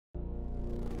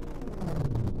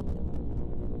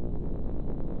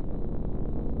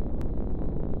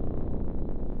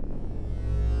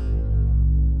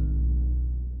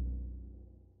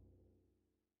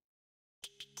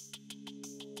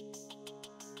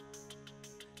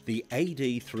The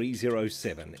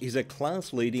AD307 is a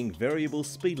class-leading variable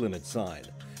speed limit sign,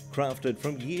 crafted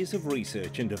from years of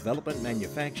research and development,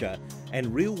 manufacture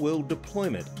and real-world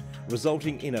deployment,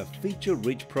 resulting in a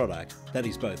feature-rich product that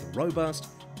is both robust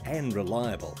and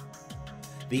reliable.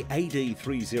 The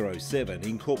AD307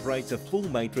 incorporates a full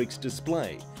matrix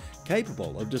display,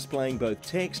 capable of displaying both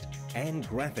text and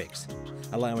graphics,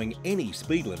 allowing any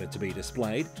speed limit to be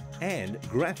displayed and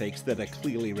graphics that are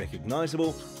clearly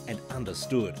recognisable and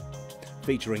understood,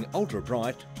 featuring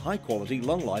ultra-bright, high-quality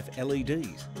long-life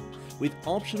LEDs. With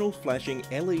optional flashing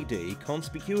LED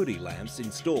conspicuity lamps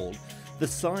installed, the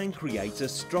sign creates a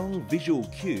strong visual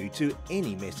cue to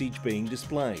any message being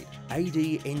displayed. AD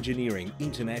Engineering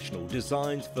International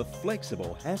designs for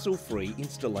flexible, hassle-free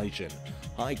installation,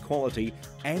 high quality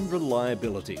and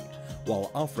reliability,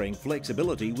 while offering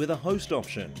flexibility with a host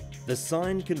option. The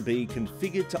sign can be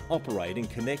configured to operate and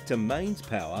connect to mains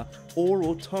power or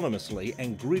autonomously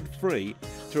and grid-free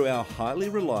through our highly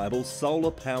reliable solar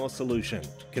power solution,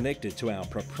 connected to our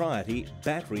proprietary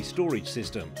battery storage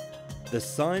system. The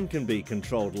sign can be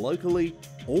controlled locally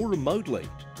or remotely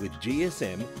with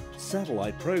GSM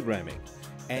satellite programming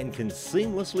and can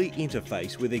seamlessly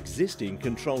interface with existing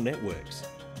control networks.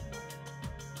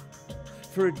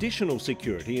 For additional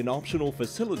security, an optional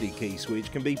facility key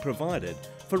switch can be provided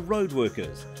for road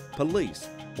workers, police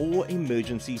or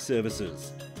emergency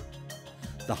services.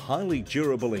 The highly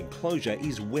durable enclosure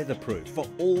is weatherproof for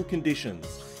all conditions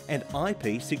and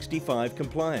IP65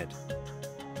 compliant.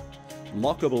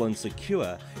 Lockable and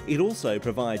secure, it also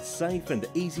provides safe and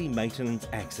easy maintenance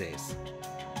access.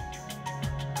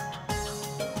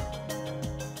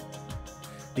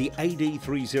 The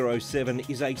AD307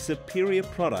 is a superior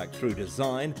product through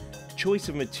design, choice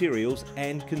of materials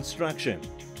and construction.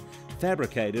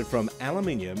 Fabricated from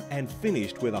aluminium and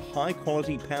finished with a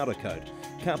high-quality powder coat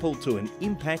coupled to an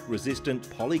impact-resistant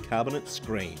polycarbonate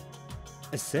screen.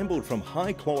 Assembled from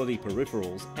high-quality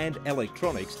peripherals and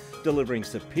electronics, delivering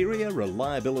superior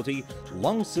reliability,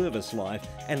 long service life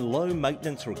and low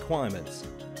maintenance requirements.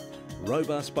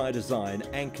 Robust by design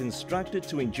and constructed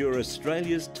to endure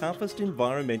Australia's toughest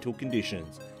environmental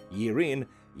conditions, year in,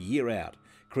 year out,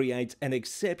 creates an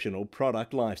exceptional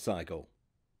product life cycle.